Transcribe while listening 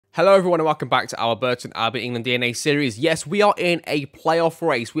Hello everyone and welcome back to our Burton Albion England DNA series. Yes, we are in a playoff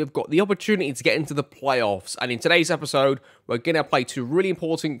race. We've got the opportunity to get into the playoffs. And in today's episode, we're going to play two really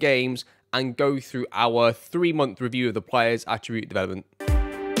important games and go through our 3-month review of the players' attribute development.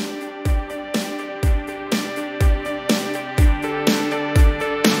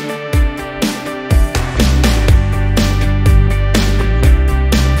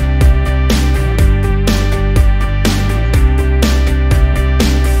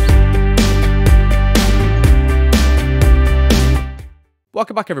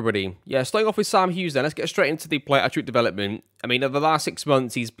 Welcome back, everybody. Yeah, starting off with Sam Hughes then. Let's get straight into the player attribute development. I mean, over the last 6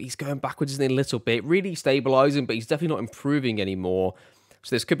 months, he's going backwards a little bit. Really stabilising, but he's definitely not improving anymore.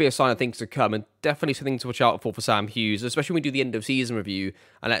 So this could be a sign of things to come, and definitely something to watch out for Sam Hughes, especially when we do the end-of-season review,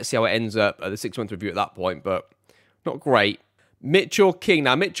 and let's see how it ends up at the 6-month review at that point, but not great. Mitchell King.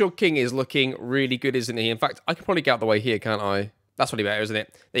 Now, Mitchell King is looking really good, isn't he? In fact, I can probably get out of the way here, can't I? That's probably better, isn't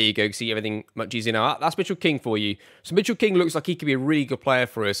it? There you go. See everything much easier now. That's Mitchell King for you. So Mitchell King looks like he could be a really good player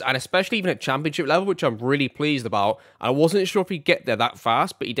for us, and especially even at championship level, which I'm really pleased about. I wasn't sure if he'd get there that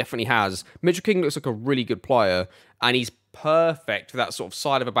fast, but he definitely has. Mitchell King looks like a really good player, and he's perfect for that sort of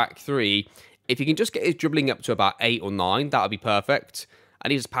side of a back three. If you can just get his dribbling up to about 8 or 9, that would be perfect.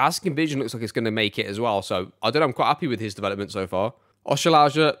 And his passing vision looks like it's going to make it as well. So I don't know. I'm quite happy with his development so far.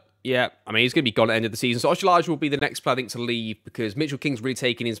 Oshalaja. Yeah, I mean, he's going to be gone at the end of the season. So Oshalaja will be the next player, I think, to leave because Mitchell King's really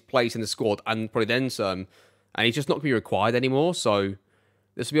taking his place in the squad and probably then some. And he's just not going to be required anymore. So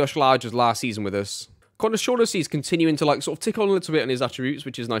this will be Oshalaja's last season with us. Connor Shaughnessy is continuing to sort of tick on a little bit on his attributes,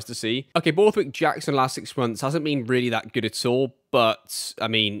 which is nice to see. Okay, Borthwick Jackson last 6 months hasn't been really that good at all. But, I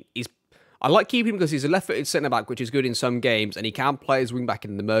mean, I like keeping him because he's a left-footed centre-back, which is good in some games, and he can play as wing-back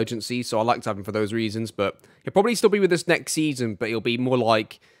in an emergency, so I like to have him for those reasons. But he'll probably still be with us next season, but he'll be more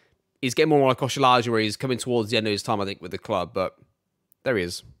like... He's getting more like Oshalaja, where he's coming towards the end of his time, I think, with the club. But there he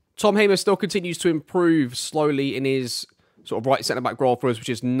is. Tom Hamer still continues to improve slowly in his sort of right centre-back role for us, which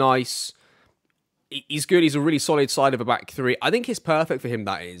is nice. He's good. He's a really solid side of a back three. I think it's perfect for him,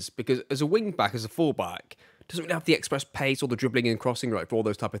 that is, because as a wing-back, as a full-back, doesn't really have the express pace or the dribbling and crossing right for all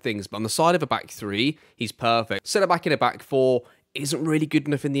those type of things. But on the side of a back three, he's perfect. Centre-back in a back four isn't really good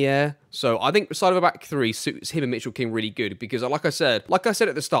enough in the air. So I think the side of a back three suits him and Mitchell King really good because like I said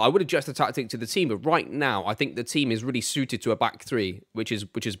at the start, I would adjust the tactic to the team, but right now I think the team is really suited to a back three, which is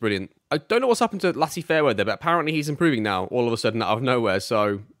brilliant. I don't know what's happened to Lassie Fairweather there, but apparently he's improving now all of a sudden out of nowhere.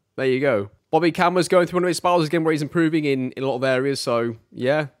 So there you go. Bobby Cameron's going through one of his spells again where he's improving in a lot of areas. So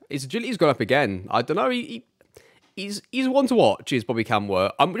yeah, his agility's gone up again. I don't know. He's one to watch, is Bobby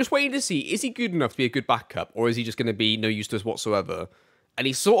Camworth. I'm just waiting to see, is he good enough to be a good backup, or is he just going to be no use to us whatsoever? And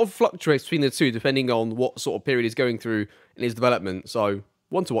he sort of fluctuates between the two, depending on what sort of period he's going through in his development. So,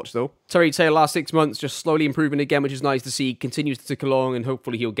 one to watch, though. Terry Taylor, last 6 months, just slowly improving again, which is nice to see. He continues to tick along, and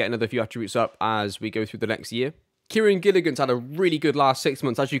hopefully he'll get another few attributes up as we go through the next year. Kieran Gilligan's had a really good last 6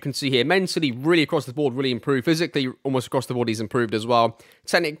 months, as you can see here. Mentally, really across the board, really improved. Physically, almost across the board, he's improved as well.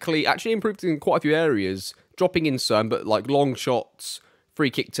 Technically, actually improved in quite a few areas. Dropping in some, but like long shots, free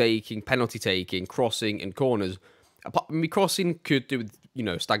kick taking, penalty taking, crossing, and corners. Crossing could do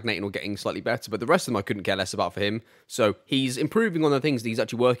with, stagnating or getting slightly better, but the rest of them I couldn't care less about for him. So he's improving on the things that he's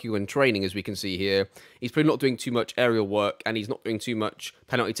actually working on in training, as we can see here. He's probably not doing too much aerial work, and he's not doing too much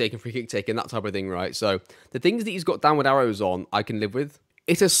penalty taking, free kick taking, that type of thing, right? So the things that he's got downward arrows on, I can live with.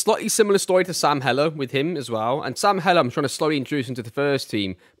 It's a slightly similar story to Sam Heller with him as well. And Sam Heller, I'm trying to slowly introduce him to the first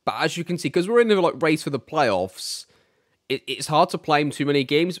team. But as you can see, because we're in the race for the playoffs, it's hard to play him too many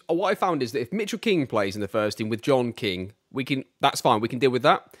games. What I found is that if Mitchell King plays in the first team with John King, that's fine. We can deal with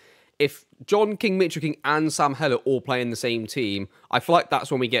that. If John King, Mitchell King, and Sam Heller all play in the same team, I feel like that's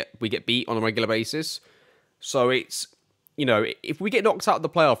when we get beat on a regular basis. So it's, if we get knocked out of the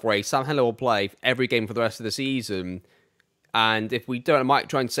playoff race, Sam Heller will play every game for the rest of the season. And if we don't, I might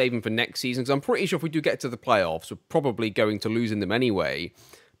try and save him for next season, because I'm pretty sure if we do get to the playoffs, we're probably going to lose in them anyway.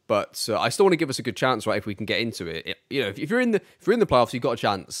 But I still want to give us a good chance, right, if we can get into it. If you're in the playoffs, you've got a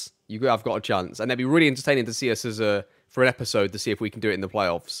chance. I've got a chance. And it'd be really entertaining to see us for an episode to see if we can do it in the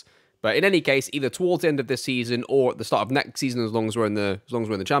playoffs. But in any case, either towards the end of this season or at the start of next season, as long as we're in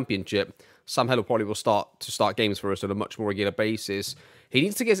the championship, Sam Heller probably will start games for us on a much more regular basis. He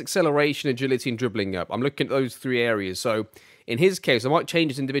needs to get his acceleration, agility, and dribbling up. I'm looking at those 3 areas. So in his case, I might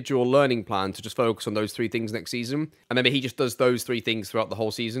change his individual learning plan to just focus on those 3 things next season. And maybe he just does those 3 things throughout the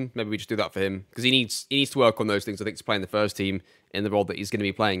whole season. Maybe we just do that for him. Because he needs to work on those things, I think, to play in the first team in the role that he's going to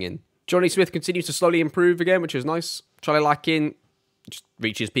be playing in. Johnny Smith continues to slowly improve again, which is nice. Charlie Larkin just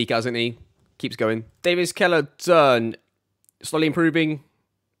reached his peak, hasn't he? Keeps going. Davis Keller-Dunn, slowly improving.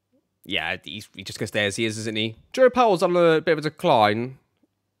 Yeah, he's just going to stay as he is, isn't he? Joe Powell's on a bit of a decline.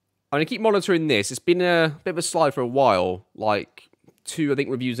 I'm going to keep monitoring this. It's been a bit of a slide for a while, like 2, I think,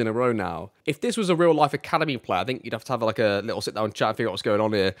 reviews in a row now. If this was a real-life academy player, I think you'd have to have like a little sit-down chat and figure out what's going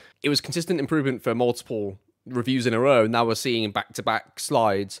on here. It was consistent improvement for multiple reviews in a row. Now we're seeing back-to-back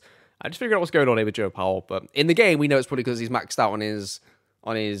slides. I just figured out what's going on here with Joe Powell. But in the game, we know it's probably because he's maxed out on his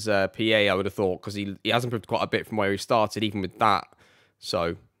PA, I would have thought, because he has improved quite a bit from where he started, even with that.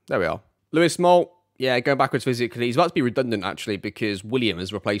 So, there we are. Lewis Moult. Yeah, going backwards physically. He's about to be redundant, actually, because William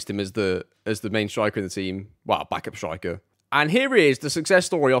has replaced him as the main striker in the team. Well, backup striker. And here is the success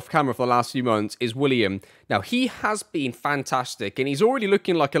story off camera for the last few months is William. Now, he has been fantastic, and he's already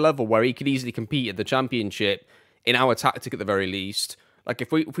looking like a level where he could easily compete at the championship in our tactic at the very least. Like,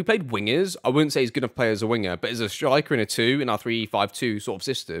 if we played wingers, I wouldn't say he's going to play as a winger, but as a striker in a 2, in our 3-5-2 sort of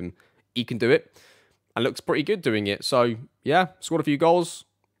system, he can do it. And looks pretty good doing it. So, yeah, scored a few goals.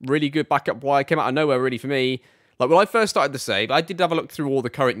 Really good backup wire. Came out of nowhere, really, for me. Like, when I first started the save, I did have a look through all the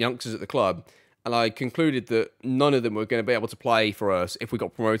current youngsters at the club, and I concluded that none of them were going to be able to play for us if we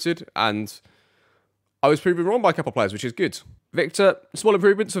got promoted, and I was proven wrong by a couple of players, which is good. Victor, small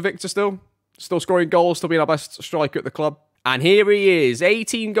improvements for Victor still. Still scoring goals, still being our best striker at the club. And here he is,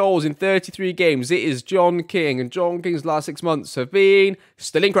 18 goals in 33 games. It is John King, and John King's last 6 months have been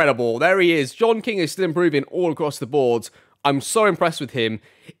still incredible. There he is. John King is still improving all across the board. I'm so impressed with him.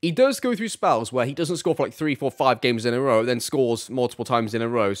 He does go through spells where he doesn't score for like 3, 4, 5 games in a row, then scores multiple times in a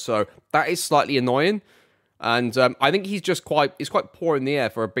row. So that is slightly annoying. And I think he's quite poor in the air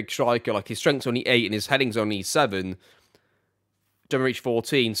for a big striker. Like, his strength's only 8 and his heading's only 7. Don't reach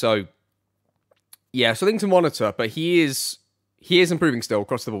 14. So yeah, something to monitor. But he is improving still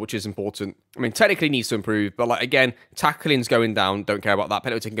across the board, which is important. I mean, technically needs to improve, but like, again, tackling's going down, don't care about that.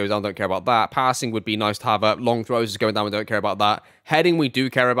 Penalty taking goes down, don't care about that. Passing would be nice to have up. Long throws is going down, we don't care about that. Heading, we do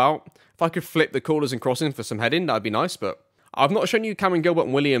care about. If I could flip the corners and crossing for some heading, that'd be nice, but I've not shown you Cameron Gilbert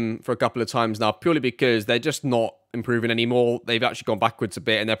and William for a couple of times now, purely because they're just not improving anymore. They've actually gone backwards a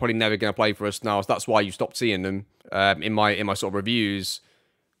bit, and they're probably never going to play for us now, so that's why you stopped seeing them in my sort of reviews.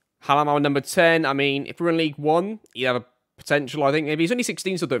 Halamau number 10, I mean, if we're in League 1, you have a potential, I think. Maybe he's only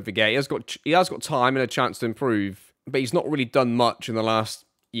 16, so don't forget. He has got time and a chance to improve, but he's not really done much in the last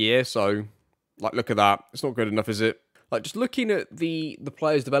year, so, like, look at that. It's not good enough, is it? Like, just looking at the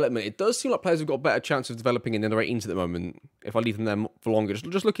players' development, it does seem like players have got a better chance of developing in the under 18s at the moment, if I leave them there for longer.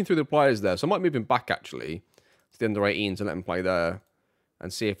 Just looking through the players there, so I might move him back, actually, to the under 18s and let him play there,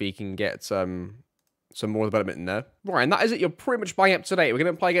 and see if he can get some more development in there. Right, and that is it. You're pretty much buying up to date. We're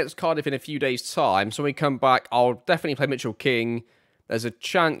going to play against Cardiff in a few days' time. So when we come back, I'll definitely play Mitchell King. There's a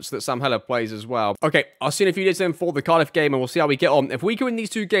chance that Sam Heller plays as well. Okay, I'll see you in a few days then for the Cardiff game, and we'll see how we get on. If we go in these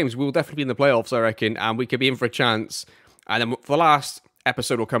 2 games, we'll definitely be in the playoffs, I reckon, and we could be in for a chance. And then for the last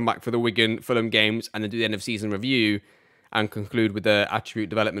episode, we'll come back for the Wigan-Fulham games, and then do the end-of-season review, and conclude with the attribute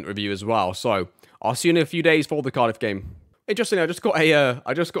development review as well. So I'll see you in a few days for the Cardiff game. Interestingly, I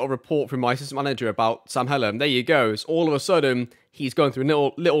just got a report from my assistant manager about Sam Heller, and there you go. It's all of a sudden he's going through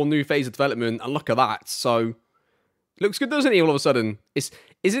a little new phase of development, and look at that. So looks good, doesn't he? All of a sudden, is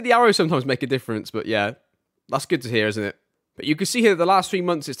it the arrows sometimes make a difference? But yeah, that's good to hear, isn't it? But you can see here the last 3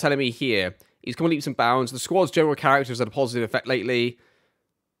 months it's telling me here he's come leaps and bounds. The squad's general character has had a positive effect lately,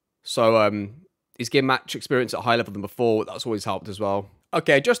 so he's getting match experience at a higher level than before. That's always helped as well.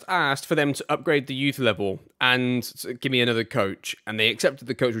 Okay, I just asked for them to upgrade the youth level and to give me another coach, and they accepted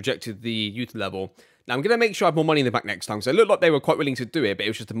the coach, rejected the youth level. Now, I'm going to make sure I have more money in the bank next time, so it looked like they were quite willing to do it, but it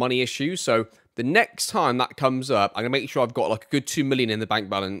was just a money issue. So the next time that comes up, I'm going to make sure I've got like a good 2 million in the bank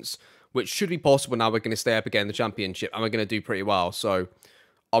balance, which should be possible now we're going to stay up again in the championship, and we're going to do pretty well. So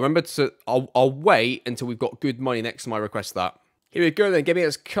I'll wait until we've got good money next time I request that. Here we go then, getting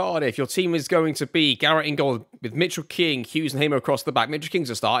against Cardiff. Your team is going to be Garrett in goal with Mitchell King, Hughes and Hamer across the back. Mitchell King's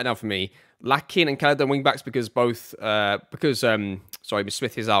a starter now for me. Lakin and Caledon wing backs because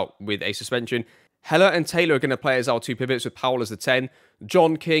Smith is out with a suspension. Heller and Taylor are going to play as our 2 pivots with Powell as the 10.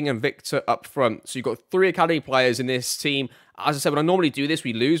 John King and Victor up front. So you've got 3 academy players in this team. As I said, when I normally do this,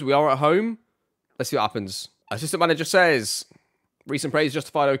 we lose. We are at home. Let's see what happens. Assistant manager says, recent praise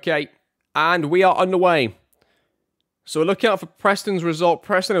justified, okay. And we are underway. So we're looking out for Preston's result.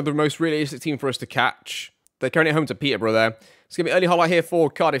 Preston are the most realistic team for us to catch. They're currently at home to Peterborough there. It's going to be early highlight here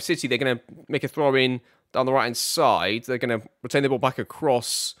for Cardiff City. They're going to make a throw in down the right-hand side. They're going to retain the ball back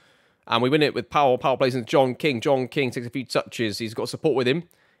across. And we win it with Powell. Powell plays into John King. John King takes a few touches. He's got support with him.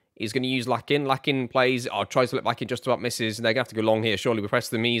 He's going to use Lakin. Lakin plays, tries to let Lakin, just about misses. And they're going to have to go long here. Surely we press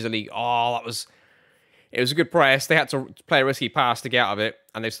them easily. It was a good press. They had to play a risky pass to get out of it.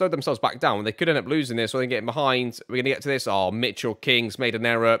 And they've slowed themselves back down. They could end up losing this, so they're getting behind. We're going to get to this. Mitchell King's made an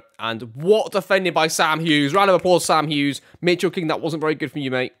error. And what defending by Sam Hughes. Round of applause, Sam Hughes. Mitchell King, that wasn't very good from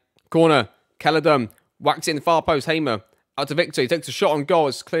you, mate. Corner. Caledon. Whacks it in the far post. Hamer. Out to Victor. He takes a shot on goal.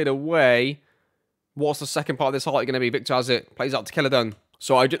 It's cleared away. What's the second part of this highlight going to be? Victor has it. Plays out to Caledon.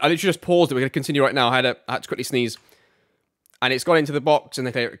 So I literally just paused it. We're going to continue right now. I had to quickly sneeze. And it's gone into the box and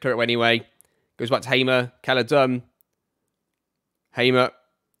they clear it away anyway. Goes back to Hamer. Caledon. Hamer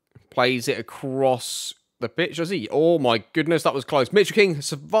plays it across the pitch, does he? Oh my goodness, that was close. Mitchell King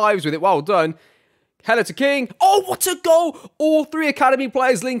survives with it. Well done. Heller to King. Oh, what a goal! All three academy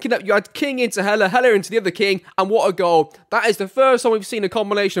players linking up. You had King into Heller, Heller into the other King, and what a goal. That is the first time we've seen a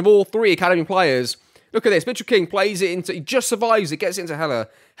combination of all three academy players. Look at this. Mitchell King plays it into... He just survives it, gets it into Heller.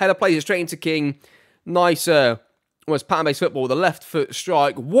 Heller plays it straight into King. Nice, was pattern-based football. The left foot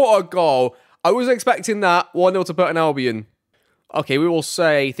strike. What a goal. I wasn't expecting that. 1-0 to Burton Albion. Okay, we will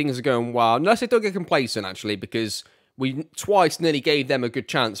say things are going well. Unless they don't get complacent, actually, because we twice nearly gave them a good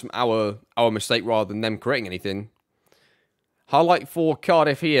chance from our mistake rather than them creating anything. Highlight for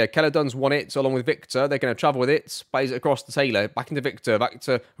Cardiff here. Caledon's won it, so along with Victor. They're going to travel with it. Plays it across to Taylor. Back into Victor. Back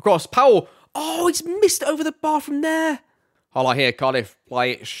to... Across. Powell. Oh, he's missed it over the bar from there. Highlight here. Cardiff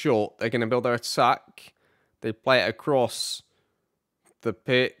play it short. They're going to build their attack. They play it across the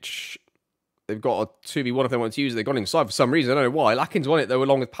pitch. They've got a 2v1 if they want to use it. They've gone inside for some reason. I don't know why. Lackins won it, though,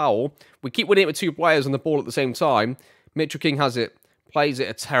 along with Powell. We keep winning it with two players on the ball at the same time. Mitchell King has it. Plays it.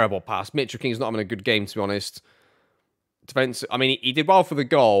 A terrible pass. Mitchell King's not having a good game, to be honest. Defense. I mean, he did well for the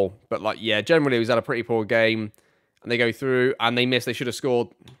goal. But, like, yeah, generally he's had a pretty poor game. And they go through and they miss. They should have scored.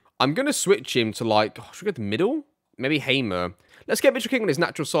 I'm going to switch him to, like, should we go to the middle? Maybe Hamer. Let's get Mitchell King on his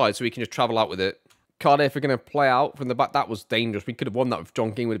natural side so we can just travel out with it. Cardiff are going to play out from the back. That was dangerous. We could have won that if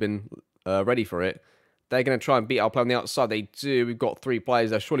John King would have been ready for it. They're going to try and beat our play on the outside. They do. We've got three players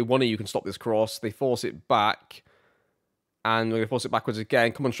there. Surely one of you can stop this cross. They force it back. And we're going to force it backwards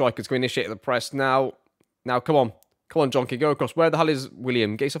again. Come on, strikers. Go initiate the press now. Now, come on. Come on, John King. Go across. Where the hell is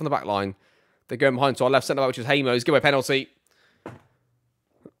William? Get yourself on the back line. They're going behind to our left centre back, which is Hamer. He's given a penalty.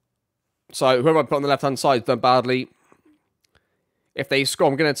 So whoever I put on the left-hand side has done badly. If they score,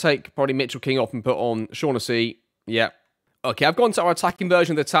 I'm going to take probably Mitchell King off and put on Shaughnessy. Yeah. Okay, I've gone to our attacking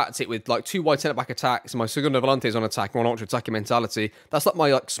version of the tactic with like two wide centre-back attacks and my Segundo Volantes on attack and one ultra attacking mentality. That's like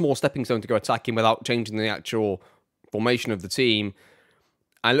my small stepping stone to go attacking without changing the actual formation of the team.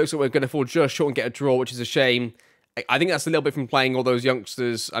 And it looks like we're going to fall just short and get a draw, which is a shame. I think that's a little bit from playing all those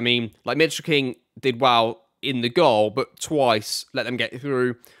youngsters. I mean, like Mitchell King did well in the goal, but twice let them get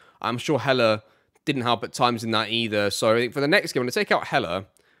through. I'm sure Heller didn't help at times in that either. So I think for the next game, I'm going to take out Heller.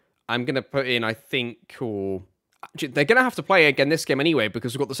 I'm going to put in, I think, actually, they're going to have to play again this game anyway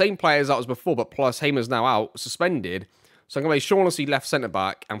because we've got the same players out as before, but plus Hamer's now out, suspended. So I'm going to play Shaughnessy left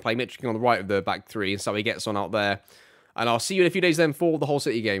centre-back and play Mitchell King on the right of the back three and so he gets on out there. And I'll see you in a few days then for the Hull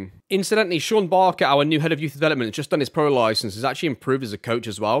City game. Incidentally, Sean Barker, our new head of youth development, has just done his pro licence. He's actually improved as a coach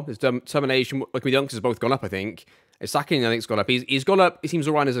as well. His determination, like with youngsters, has both gone up, I think. His sacking, I think, has gone up. He's gone up, he seems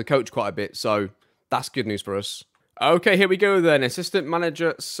to run as a coach quite a bit, so that's good news for us. Okay, here we go then. Assistant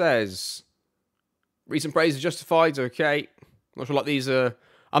manager says, recent praise is justified. Okay. Not sure like these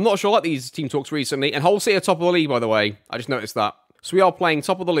I'm not sure like these team talks recently. And Hull City are top of the league, by the way. I just noticed that. So we are playing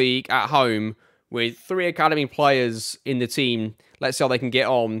top of the league at home with 3 academy players in the team. Let's see how they can get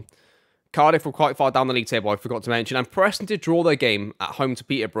on. Cardiff were quite far down the league table, I forgot to mention. And Preston did draw their game at home to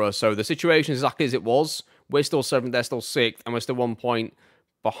Peterborough. So the situation is exactly as it was. We're still 7th, they're still 6th. And we're still 1 point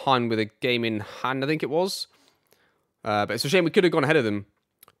behind with a game in hand, I think it was. But it's a shame we could have gone ahead of them.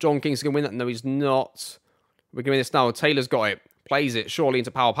 John King's going to win that. No, he's not. We're going to win this now. Taylor's got it. Plays it surely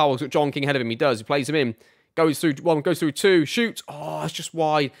into Powell. Powell's got John King ahead of him. He does. He plays him in. Goes through 1, goes through 2. Shoots. Oh, it's just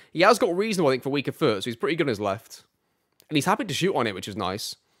wide. He has got reasonable, I think, for weaker foot. So he's pretty good on his left. And he's happy to shoot on it, which is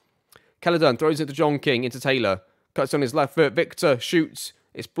nice. Caledon throws it to John King, into Taylor. Cuts on his left foot. Victor shoots.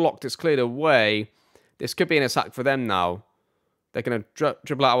 It's blocked. It's cleared away. This could be an attack for them now. They're going to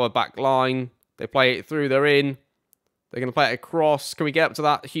dribble out our back line. They play it through. They're in. They're going to play it across. Can we get up to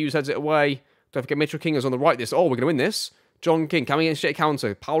that? Hughes heads it away. Don't forget Mitchell King is on the right. We're going to win this. John King, can we initiate a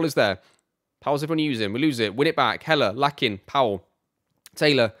counter? Powell is there. Powell's everyone using. We lose it. Win it back. Heller, Lackin, Powell.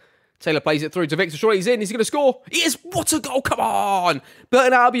 Taylor. Taylor plays it through to Victor. Surely he's in. Is he going to score? He is. What a goal. Come on.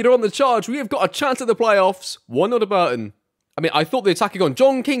 Burton Albion are on the charge. We have got a chance at the playoffs. 1-0 to Burton. I mean, I thought the attack had gone.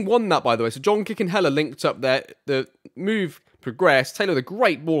 John King won that, by the way. So John King and Heller linked up there. The move progressed. Taylor, the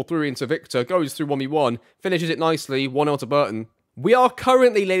great ball through into Victor. Goes through 1v1. Finishes it nicely. 1-0 to Burton. We are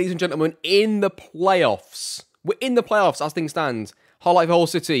currently, ladies and gentlemen, in the playoffs. We're in the playoffs as things stand. Highlight for Hull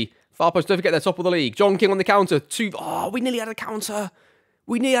City. Far post, don't forget they're top of the league. John King on the counter. 2. Oh, we nearly had a counter.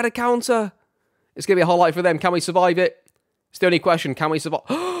 We nearly had a counter. It's going to be a highlight for them. Can we survive it? It's the only question. Can we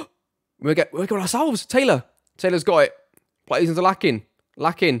survive? We're going ourselves. Taylor. Taylor's got it. Plays into Lackin.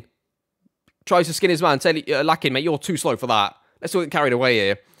 Lackin. tries to skin his man. Taylor, Lacking, mate, you're too slow for that. Let's not get carried away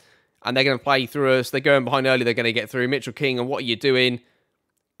here. And they're going to play through us. They're going behind early. They're going to get through. Mitchell King, and what are you doing?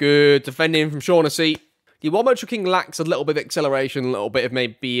 Good defending from Shaughnessy. While Mitchell King lacks a little bit of acceleration, a little bit of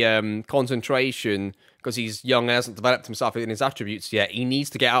maybe concentration, because he's young and hasn't developed himself in his attributes yet, he needs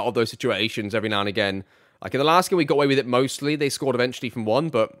to get out of those situations every now and again. Like in the last game, we got away with it mostly. They scored eventually from one,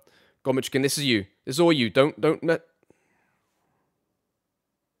 but go on, Mitchell King, this is you. This is all you. Don't.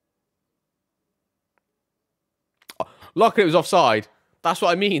 Luckily, it was offside. That's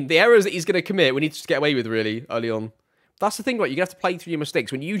what I mean. The errors that he's going to commit, we need to just get away with really early on. That's the thing, right? You're going to have to play through your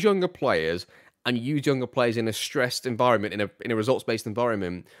mistakes. When you use younger players, and you use younger players in a stressed environment, in a results-based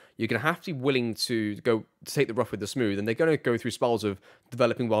environment, you're going to have to be willing to take the rough with the smooth, and they're going to go through spells of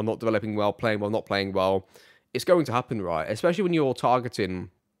developing well, not developing well, playing well, not playing well. It's going to happen, right? Especially when you're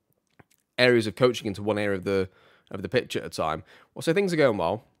targeting areas of coaching into one area of the pitch at a time. Well, so things are going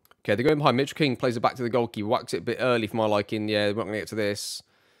well. Okay, they're going behind. Mitchell King plays it back to the goalkeeper, whacks it a bit early for my liking. Yeah, we're not going to get to this.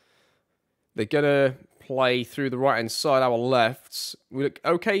 They're going to play through the right-hand side, our left. We look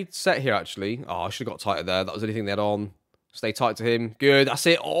okay set here, actually. Oh, I should have got tighter there. That was anything they had on. Stay tight to him. Good, that's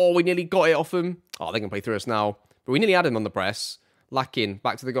it. Oh, we nearly got it off him. Oh, they can play through us now. But we nearly had him on the press. Lacking,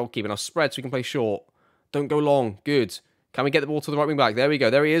 back to the goalkeeper. Now spread so we can play short. Don't go long. Good. Can we get the ball to the right wing back? There we go.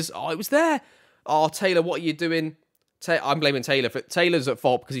 There he is. Oh, it was there. Oh, Taylor, what are you doing? I'm blaming Taylor. Taylor's at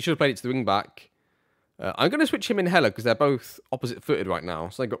fault because he should have played it to the wing back. I'm going to switch him in Heller because they're both opposite-footed right now.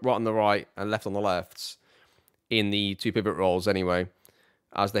 So they got right on the right and left on the left in the two pivot roles anyway,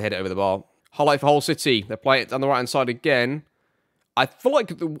 as they head it over the bar. Highlight for Hull City. They play it down the right-hand side again. I feel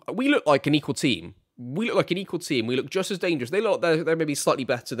like we look like an equal team. We look just as dangerous. They look they're maybe slightly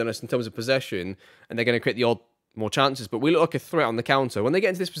better than us in terms of possession, and they're going to create the odd more chances, but we look like a threat on the counter. When they get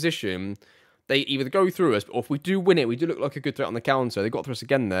into this position, they either go through us, or if we do win it, we do look like a good threat on the counter. They got through us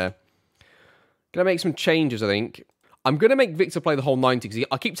again there. Going to make some changes, I think. I'm going to make Victor play the whole 90, because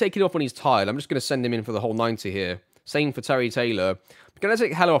I keep taking him off when he's tired. I'm just going to send him in for the whole 90 here. Same for Terry Taylor. I'm going to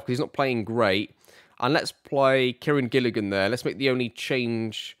take Heller off because he's not playing great. And let's play Kieran Gilligan there. Let's make the only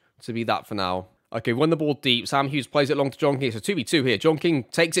change to be that for now. Okay, won the ball deep. Sam Hughes plays it long to John King. It's a 2v2 here. John King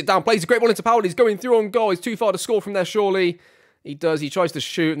takes it down, plays a great ball into Powell. He's going through on goal. He's too far to score from there, surely. He does. He tries to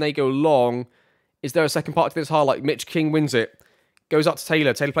shoot, and they go long. Is there a second part to this highlight? Mitch King wins it. Goes up to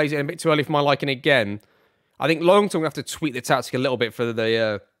Taylor. Taylor plays it in a bit too early for my liking again. I think long term we have to tweak the tactic a little bit for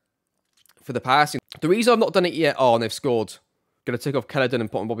the passing. The reason I've not done it yet, and they've scored. Going to take off Kellerden and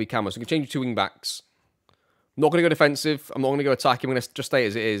put on Bobby Cameron. So we can change to wing backs. I'm not going to go defensive. I'm not going to go attacking. I'm going to just stay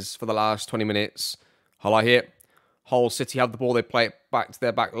as it is for the last 20 minutes. Highlight here. Hull City have the ball. They play it back to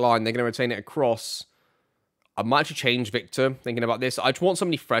their back line. They're going to retain it across. I might actually change Victor, thinking about this. I just want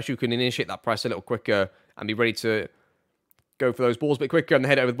somebody fresh who can initiate that press a little quicker and be ready to go for those balls a bit quicker and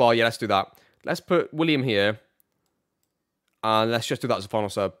head it over the bar. Yeah, let's do that. Let's put William here. And let's just do that as a final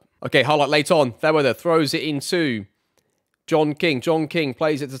sub. Okay, highlight late on. Fairweather throws it into John King. John King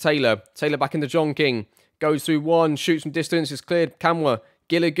plays it to Taylor. Taylor back into John King. Goes through one, shoots from distance, is cleared. Camwa.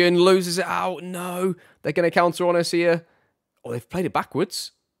 Gilligan loses it out. No, they're going to counter on us here. Oh, they've played it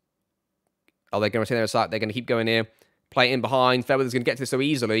backwards. Oh, they're going to retain their attack. They're going to keep going here. Play it in behind. Fairweather's going to get to this so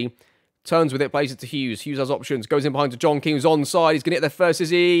easily. Turns with it, plays it to Hughes. Hughes has options. Goes in behind to John King, who's onside. He's going to get there first, is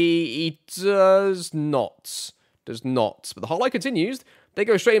he? He does not. Does not. But the highlight continues. They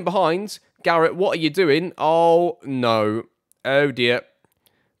go straight in behind. Garrett, what are you doing? Oh, no. Oh, dear.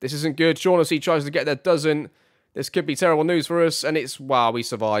 This isn't good. Shaughnessy tries to get there, doesn't. This could be terrible news for us, and it's, wow, we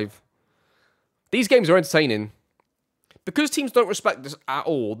survive. These games are entertaining. Because teams don't respect us at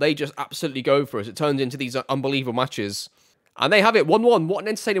all, they just absolutely go for us. It turns into these unbelievable matches. And they have it, 1-1. What an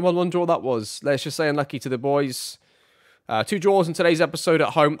entertaining 1-1 draw that was. Let's just say unlucky to the boys. 2 draws in today's episode at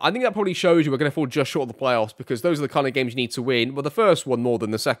home. I think that probably shows you we're going to fall just short of the playoffs, because those are the kind of games you need to win. Well, the first one more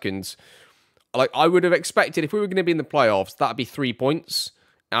than the second. Like, I would have expected, if we were going to be in the playoffs, that'd be 3 points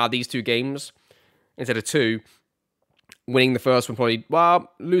out of these 2 games instead of 2. Winning the first one probably,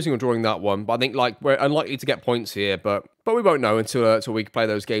 well, losing or drawing that one. But I think, like, we're unlikely to get points here, but we won't know until we play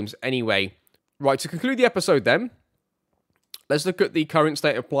those games anyway. Right, to conclude the episode then, let's look at the current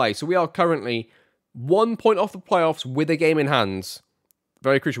state of play. So we are currently 1 point off the playoffs with a game in hand.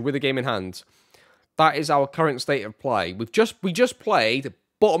 Very crucial, with a game in hand. That is our current state of play. We just played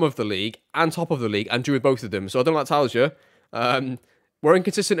bottom of the league and top of the league and drew with both of them. So I don't know what that tells you. We're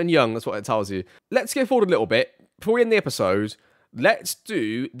inconsistent and young, that's what it tells you. Let's go forward a little bit. Before we end the episode, let's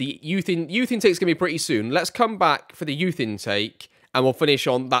do the youth intake's going to be pretty soon. Let's come back for the youth intake and we'll finish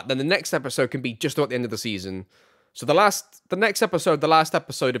on that. Then the next episode can be just about the end of the season. So the last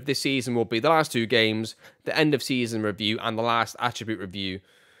episode of this season will be the last 2 games, the end of season review, and the last attribute review.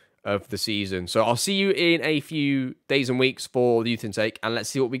 of the season. So I'll see you in a few days and weeks for the youth intake, and let's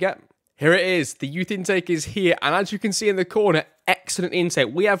see what we get. Here it is. The youth intake is here, and as you can see in the corner, excellent intake.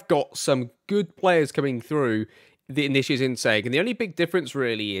 We have got some good players coming through in this year's intake, and the only big difference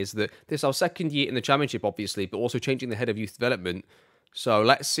really is that this is our second year in the championship, obviously, but also changing the head of youth development. So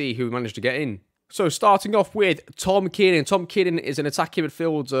let's see who we managed to get in. So starting off with Tom Kiernan. Tom Kiernan is an attacking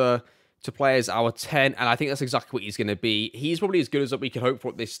midfielder to play as our 10, and I think that's exactly what he's going to be. He's probably as good as we could hope for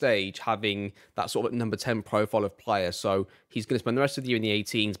at this stage, having that sort of number 10 profile of player. So he's going to spend the rest of the year in the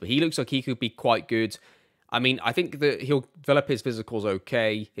 18s, but he looks like he could be quite good. I mean, I think that he'll develop his physicals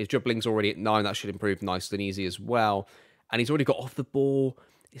okay. His dribbling's already at 9. That should improve nice and easy as well. And he's already got off the ball.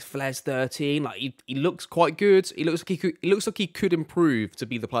 His flair's 13. Like he looks quite good. He looks like he could improve to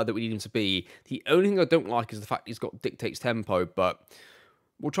be the player that we need him to be. The only thing I don't like is the fact he's got dictates tempo, but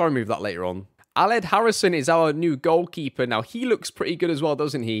we'll try and remove that later on. Aled Harrison is our new goalkeeper. Now, he looks pretty good as well,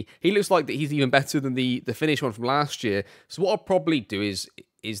 doesn't he? He looks like that he's even better than the Finnish one from last year. So what I'll probably do is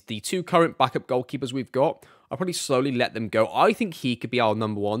the 2 current backup goalkeepers we've got, I'll probably slowly let them go. I think he could be our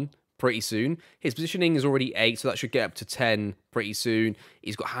number 1 pretty soon. His positioning is already 8, so that should get up to 10 pretty soon.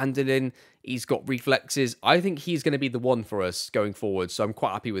 He's got handling, he's got reflexes. I think he's going to be the one for us going forward, so I'm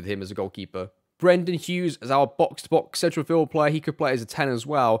quite happy with him as a goalkeeper. Brendan Hughes as our box-to-box central field player. He could play as a 10 as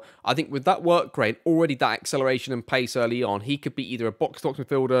well. I think with that work rate, already that acceleration and pace early on, he could be either a box-to-box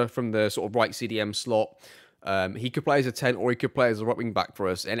midfielder from the sort of right CDM slot. He could play as a 10 or he could play as a right wing back for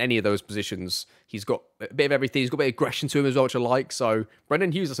us in any of those positions. He's got a bit of everything. He's got a bit of aggression to him as well, which I like. So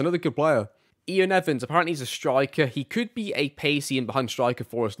Brendan Hughes, that's another good player. Ian Evans, apparently he's a striker. He could be a pacey and behind striker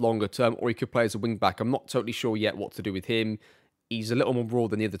for us longer term, or he could play as a wing back. I'm not totally sure yet what to do with him. He's a little more raw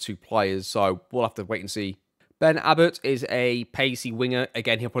than the other 2 players, so we'll have to wait and see. Ben Abbott is a pacey winger.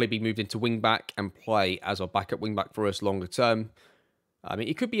 Again, he'll probably be moved into wing-back and play as our backup wing-back for us longer term. I mean,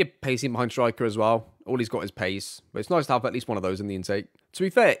 he could be a pacey behind striker as well. All he's got is pace, but it's nice to have at least one of those in the intake. To be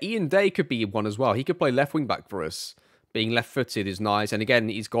fair, Ian Day could be one as well. He could play left wing-back for us. Being left-footed is nice, and again,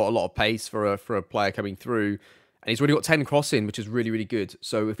 he's got a lot of pace for a player coming through. And he's already got 10 crossing, which is really, really good.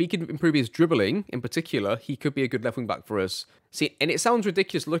 So if he can improve his dribbling, in particular, he could be a good left wing back for us. See, and it sounds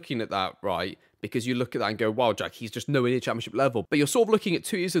ridiculous looking at that, right? Because you look at that and go, wow, Jack, he's just nowhere near championship level. But you're sort of looking at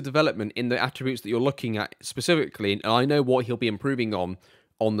 2 years of development in the attributes that you're looking at specifically. And I know what he'll be improving on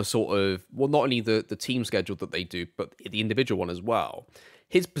the sort of, well, not only the team schedule that they do, but the individual one as well.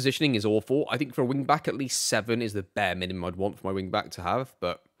 His positioning is awful. I think for a wing back, at least 7 is the bare minimum I'd want for my wing back to have,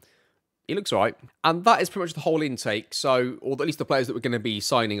 but he looks all right. And that is pretty much the whole intake. So, or at least the players that we're going to be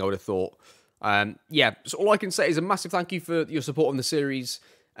signing, I would have thought. Yeah, so all I can say is a massive thank you for your support on the series.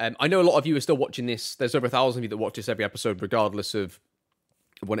 I know a lot of you are still watching this. There's over 1,000 of you that watch this every episode, regardless of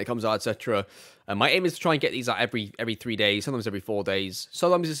when it comes out, etc. My aim is to try and get these out every 3 days, sometimes every 4 days.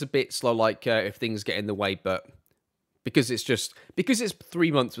 Sometimes it's a bit slow, like if things get in the way, but because it's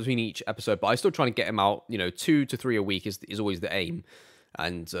 3 months between each episode. But I still try and get them out. 2 to 3 a week is always the aim.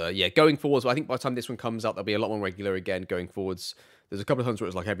 And yeah, going forwards, I think by the time this one comes out, they'll be a lot more regular again going forwards. There's a couple of times where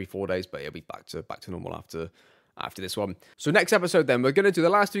it's like every 4 days, but it'll be back to normal after this one. So next episode then, we're going to do the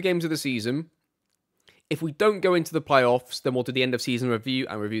last 2 games of the season. If we don't go into the playoffs, then we'll do the end of season review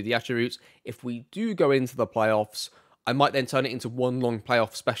and review the attributes. If we do go into the playoffs, I might then turn it into one long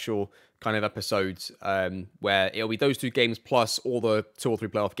playoff special kind of episode where it'll be those 2 games plus all the 2 or 3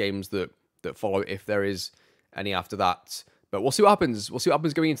 playoff games that follow if there is any after that. But we'll see what happens. We'll see what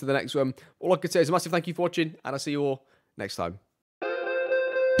happens going into the next one. All I could say is a massive thank you for watching, and I'll see you all next time.